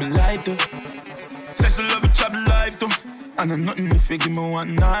like to be lied to. Say she love it, chop life too. And I'm nothing if you give me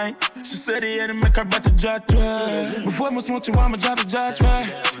one night. She said he had to make her better judge right. Before I smoke you, I'ma drop the judge right.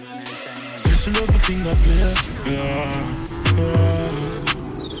 Say she love the finger play.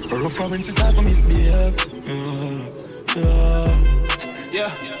 Rough her when she start to misbehave.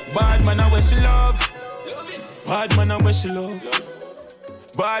 Yeah, bad man, I wish she love. Bad man, I wish she love.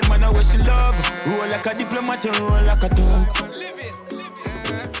 Bad man, I wish she love. Roll like a diplomat and roll like a dog.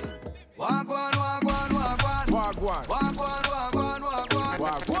 Walk one, walk one, walk one. Walk one. Walk one, walk one, walk one.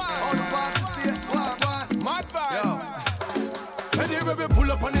 Walk one. On the party state, walk one. Mad vibe. Anyway, we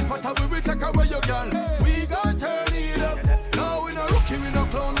pull up on this spot, we will take away your girl. We gon' turn it up. No, we no rookie, we no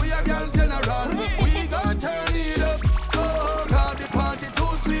clown, we a girl general. We gon' turn it up. Oh, God, the party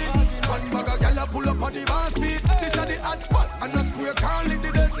too sweet. One bag of girl pull up on the boss feet. This is the hot spot, and the square can't lick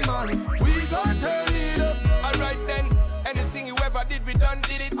the decimal. We gon' turn it up. Alright then, anything you ever did, we done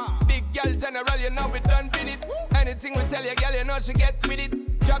did it. Big girl general, you know we done been it. Anything we tell you, girl, you know she get with it.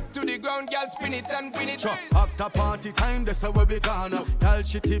 Drop to the ground, girl, spin it and pin it. After party time, that's where we gonna. Girl,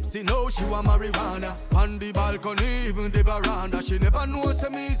 she tipsy, know she want marijuana. On the balcony, even the veranda. She never knows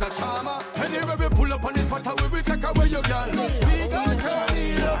me is a charmer. Anyway, we pull up on this spot, we will take away your girl. We gon' turn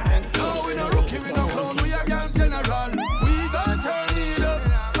it up. No, we no rookie, we no clown, we a girl general. We gon' turn it up.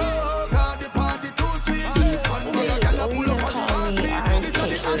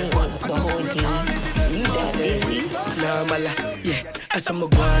 mala, yeah. As I'm a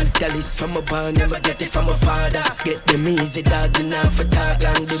gone, girl is from a band, never get it from a father. Get them easy, dog, enough for talk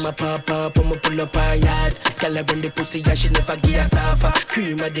long. Be my papa, I'ma pull up her yard. Girl, I run the pussy and she never give a sofa.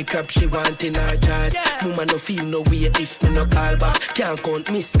 Cream of the crap she want in her jars. Mama no feel no weight if me no call back. Can't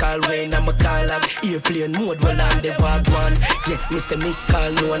count miss call when I'm a call log. Airplane mode while on the walk one. Yeah, miss a miss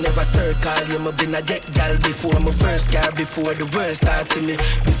call, no one ever circle. Yeah, me been a get gal before my first car. Before the world starts in me.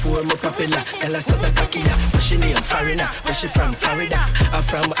 Before my popular, girl I saw the cocky. But she name foreigner, but she from Florida. I'm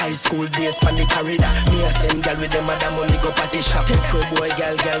from high school days pan the corridor. Me a send gal with them madam money go party shop. Take a boy,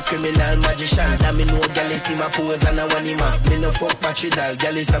 gal, criminal magician. That me know gal is see my pose and I want him off. Me no fuck battery doll,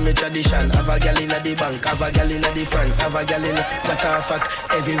 gal is a me tradition. Have a gal in the bank, have a gal in the France, have a gal in the matter of fact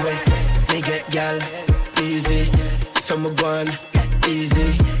everywhere. Me get gal easy, so me go on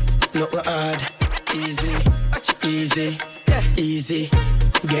easy, nothing hard, easy, easy, easy.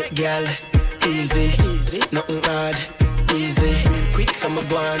 Get gal easy, nothing hard. Easy, quick summer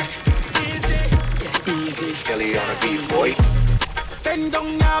burn. Easy, Kelly on a beat, boy. Bend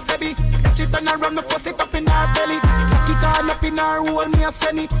down now, baby. Catch it and I run the fuss it up in her belly. Lock it all up in her hole, me a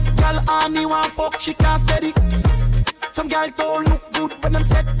send it. Girl, honey, want fuck, she can't steady. Some girl don't look good when them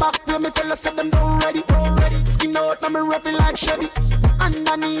set back. When me tell her, say them don't ready. Skin out, now me rough it like Chevy.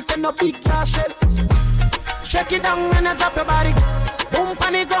 Underneath, and no big cash shell. Shake it down when I drop your body. Boom,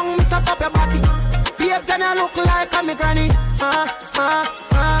 panic gong, me stop up your body. Babes and I look like I'm a granny.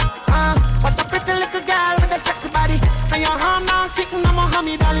 What a pretty little girl with a sexy body. And your hand now kicking on my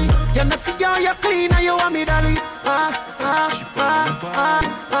homie dolly. You know see you're clean and you want me dolly.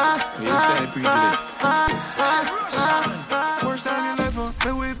 Worst time you ever,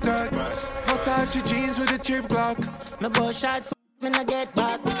 me whip that. Versace jeans with a chip block. My boy shot me not get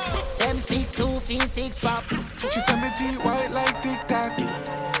back. 7-6-2, 6 pop. She send me teeth white like Tic Tac.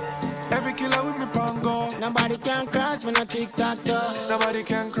 Every killer with me pongo. Nobody can cross me no tic-tac-toe. Nobody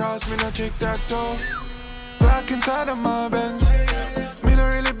can cross me no tic-tac-toe. Black inside of my Benz. Me no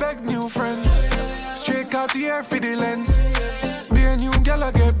really beg new friends. Straight out the air for the lens. Be a new gal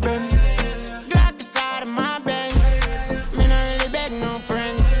I get bent. Black inside of my Benz. Me no really beg no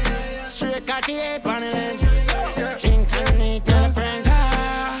friends. Straight out the air for the lens. Drink and me tell a friend.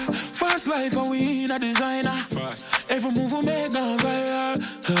 Fast life and we in a designer. Fast. Every move we make on viral.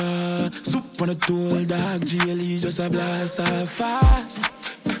 Soup on a tool, dog, GLE just a blast off fast.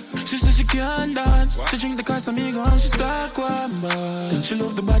 She said she can't dance. She drink the Casamigo and she start warm. But she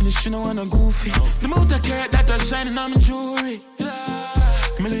love the badness, she don't wanna goofy. The amount of carrot that are shining on my jewelry.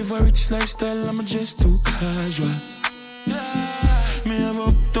 Me live a rich lifestyle, I'm just too casual. Me have a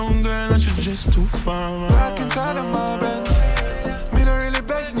uptown girl and she just too far. Black inside of my Benz. Me don't really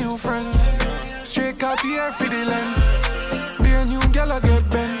beg new friends. Straight out the air for the lens. Be a new gal I get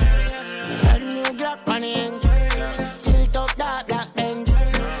bent. A new Glock on the ends. Tilt up that black Benz.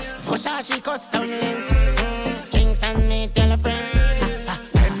 Versace custom lens. Drinks and me tell a friend.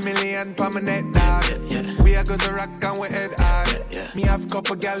 10 million per my net dog. We are go to rock and we head hard. Me have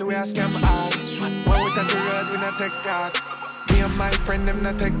couple gal we a scam hard. When we touch the road we not take talk. Me and my friend them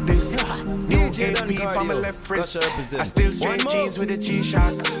not take this. New AP on my left wrist. I still straight jeans with the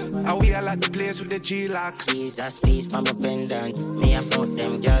G-Shock. And we all at the place with the G-Lock. Jesus peace on my pendant. Me a fuck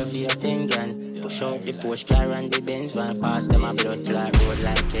them girl for your 10 grand. Push out the Porsche car and the Benz van. Pass them a blood clot road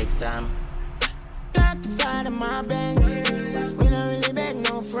like X-Tam. Black side of my Benz. We don't really beg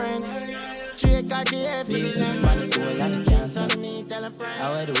no friend. Straight out the air for the sand. I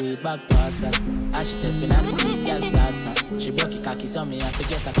wear the weed back past that. As she tapping at the police, girl starts now. She broke it cocky, so me I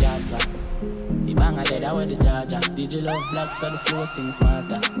forget her cast flat. The banger dead, I wear the charger. Did you love black, so the flow sing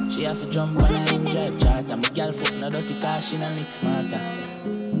smarter. She have to jump when I in drive charter. My girl fuck no dirty car, she no mix smarter.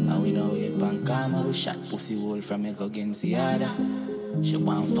 And we know it pan karma, we shot pussy hole from me go against the other. She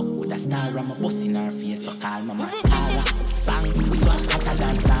want fuck with a star, I'm a boss in her face, so call my mascara. Bang, we swap hotter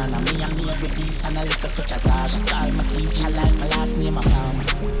than sauna. Me and me every piece and a little touch of Zara. She call my teacher like my last name, my mama.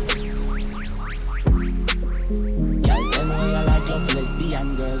 Girl, tell me you like your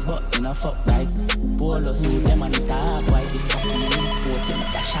lesbian girls, but you know fuck like polo suit, them and it half white. If you're feeling sporty, me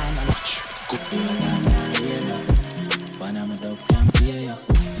dash on and good. You hear you, one of my dog can't hear you.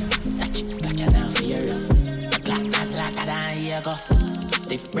 That chick like you not fear you. Black as later than here go.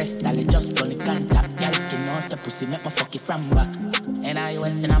 Stiff breast, dolly just run the contact. Girl skin out the pussy, make my fuck it from back. And I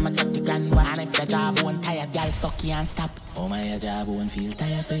was in, I'm a 30 grand one. And if the job won't tired, girl suck you and stop. Oh my, your job won't feel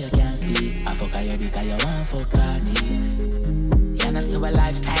tired so you can't speak. I fuck you because you want fuck artists. You know so a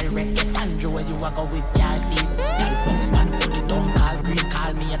lifestyle wreck, yes, Andrew, where you walk out with your seat. Girl bounce, man, put you down, call green,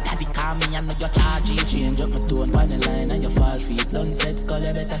 call me, your daddy call me, and know your charge it. Change up my tone, on the line, and you fall feet. Done said, skull,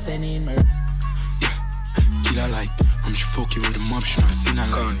 you better send in me. Killer like, Come she fuck you with the mob, she not sing a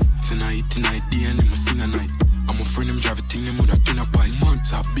line. Tonight, day, and them sing a night. I'm a friend, them drive a thing, them with a twin a bike.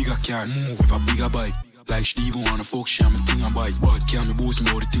 Months a bigger car, move with a bigger bike. Like she even wanna fuck, she I'm a thing a bike. But can't be boasting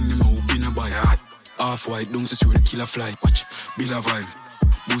about the thing, them who been a bike. Half white, don't see the killer fly. Watch, Bill a vibe.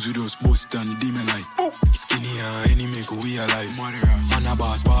 Booze with us, bust and demon light. Skinny any make we alive. Man a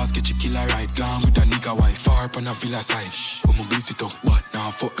boss fast, get your killer right. Gone with a nigga wife, far up on a villa side. I'ma bliss it up, but now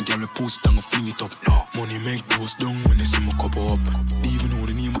I fuck a girl with post and I fling it up. Money make those down when they see me couple up. Even know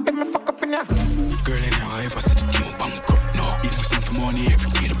the name. Let me fuck up in ya. Girl, I never ever see the team bankrupt. No, if me send for money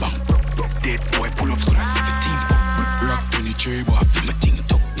every day the bankrupt. Dead boy pull up to the 17. Rock 23, but I feel my thing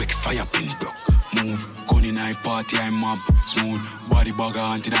top. Make fire pin broke. Move, gun in high party, I'm mob. Smooth, body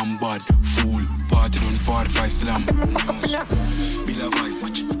bugger, until I'm bad. Fool, party done 45 slam. Bill a vibe,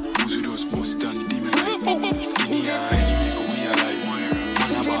 watch. Who's with us, bust and demon light. Skinny any nigga we alive.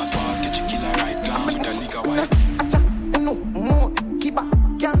 Man a boss fast, get your killer right. Gone with a nigga wife. No more, keep up,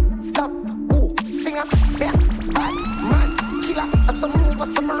 can't stop. Oh, singer, yeah, bad man, killer. As a move,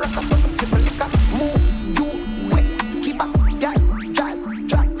 as a rock, as a simple liquor. Move, you wait, keep up, yeah, jazz,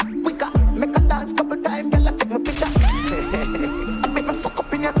 drop. Make a dance couple times, girl, I take my picture. I make me fuck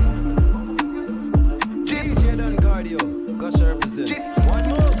up in ya. DJ done cardio, gosh represent. One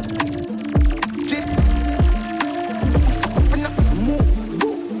more. Jif. Fuck up in ya. Move,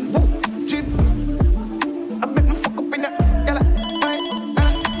 woo, Jif. I make me fuck up in ya. Girl,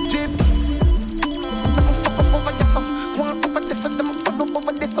 Jif. Make me fuck up over this up. Walk over this up, them fuck up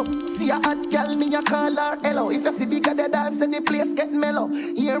over this up. See a hot girl, me a call her hello. If you see bigger the dance and the place get mellow,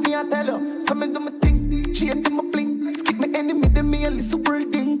 hear me I tell you. So me do my thing, chain to my bling. Skip me enemy, the me a little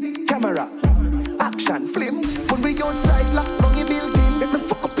world thing. Camera, action, flame. When we outside, lock down your building. Let me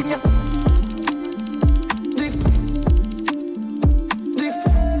fuck up in ya. Jif, Jif,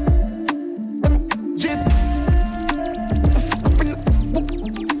 Jif. Fuck up in ya.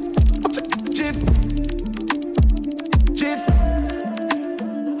 Jif, Jif,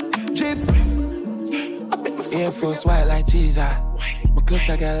 Jif. Air Force white like cheese. My clutch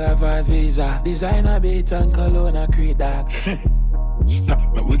I got love a visa. Designer beat and cologne a create dark. Stop,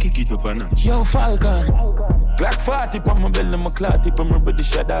 but we can keep up on that. Yo, Falcon. Glock 40 on my belly, my clout tip, I'm ready,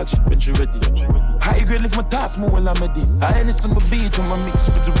 shot dog shit when she ready. High grade lift my task more while I'm ready. I ain't some beat when I mix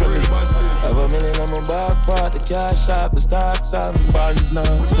with the belly. Have a million on my back part, the cash shop, the stocks up, bonds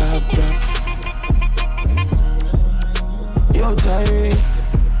non-stop drop. Yo, Tyree.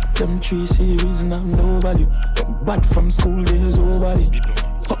 Them 3 series and I'm no value. Bad from school days, oh body.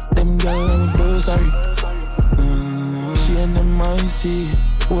 Fuck them girl, I'm grocery. She and them icy.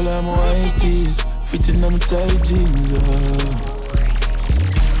 All of my white tees. Fitting them tight jeans.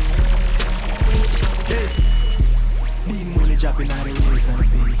 Hey. Big money dropping out the waves and the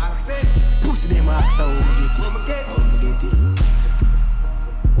penny. Pussy them ask how we get it.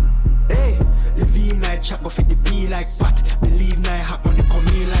 Hey, Levine night chop go fit the B like pot. Believe night hot money come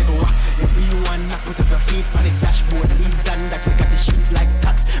in like what? You be one knock put up your feet on the dashboard. Leads and that we got the sheets like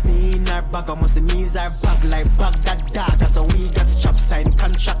tats. Me in our bag, I must say me's our bag like bag that dog. That's how we got strap sign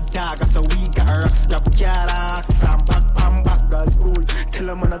contract dog. That's how we got a rock strap car. From back, pam back, that's cool. Tell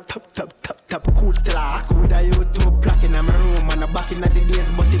them on a top cool. Still I hack with a YouTube black in my room. And a back in the days,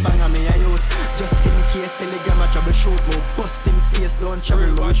 but the bang on me I use. Just in case telegram I troubleshoot. No bust in face, don't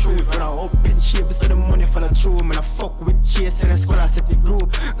trouble no shoot. When I open shape, so the money for the true. Man I fuck with chase and I squad I set the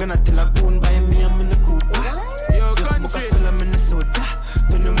group. Gonna tell a goon by me, I'm in the coupe. Yo, just book a skull, I'm in the soda.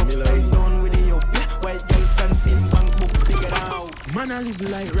 Turn them upside down with the yoke. White girl fancy in bank book, figure it out. Man I live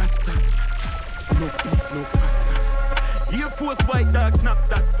like Rasta. No beef, no pasta. Air Force white dog, snap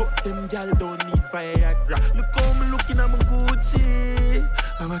that. Fuck them gal, don't need Viagra. Look how me looking at my Gucci.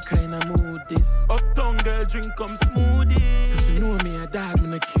 How I kinda mood this. Uptown girl drink come smoothie. So she know me a dog,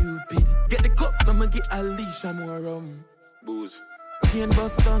 me a Cupid. Get the cup, I'ma get a leash, I'm more rum. Booze. Chain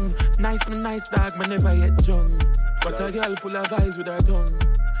bust tongue, nice me nice dog, me never yet drunk. But a girl full of eyes with her tongue.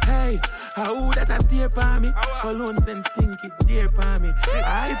 Hey, how that a stare pa me? Alone send stinky, dear pa me.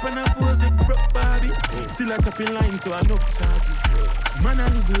 I hype and a pose with broke Barbie. Still a chopping line, so enough charges. Man, I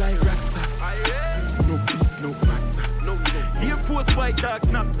live like Rasta. No beef, no pasta. Air Force white dog,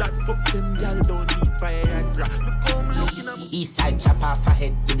 snap that. Fuck them gal, don't need Viagra. Look how me looking at me. Eastside chopper, for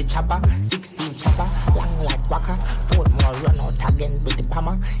head with the chopper. 16 chopper, long like Waka. Portmore run out again, with the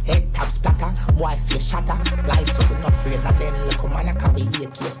hammer. Head tap splatter, boy face shatter. Lies so we not afraid of them. Look man a carry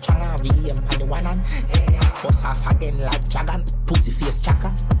AK stronger. We aim pan the one hand. Bust off again like dragon. Pussy face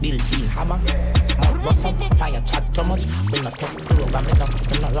chaka, built-in hammer. Mouth bust up, fire chat too much. We not take program,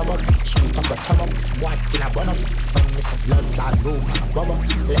 we not rubber. Shoot up the thumb up, boy skin a burn up. When we say blood clot room and a rubber.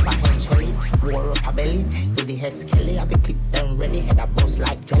 Left a hand shelly, war up a belly. Do the head skelly, have a clip them ready. Head a bust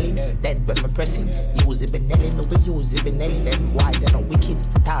like jelly. Dead when me press it. Use it Benelli, no we use it Benelli. Then why they no wicked,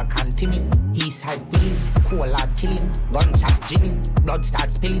 dark and timid. Eastside willing, cool hard killing. Gunshot drilling, blood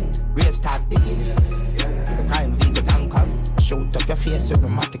start spilling. Grave start digging. The crime vehicle tanker. Shoot up your face with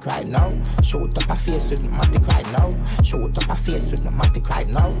pneumatic right now. Shoot up a face with pneumatic right now. Shoot up a face with pneumatic right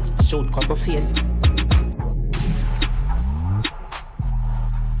now. Shoot couple face.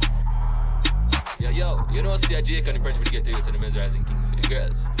 Yo, you know, see a Jake and the French for the get to use and the mesmerizing king for the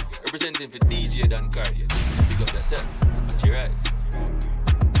girls. Representing for DJ Dan Cartier. Big up yourself. Watch your eyes.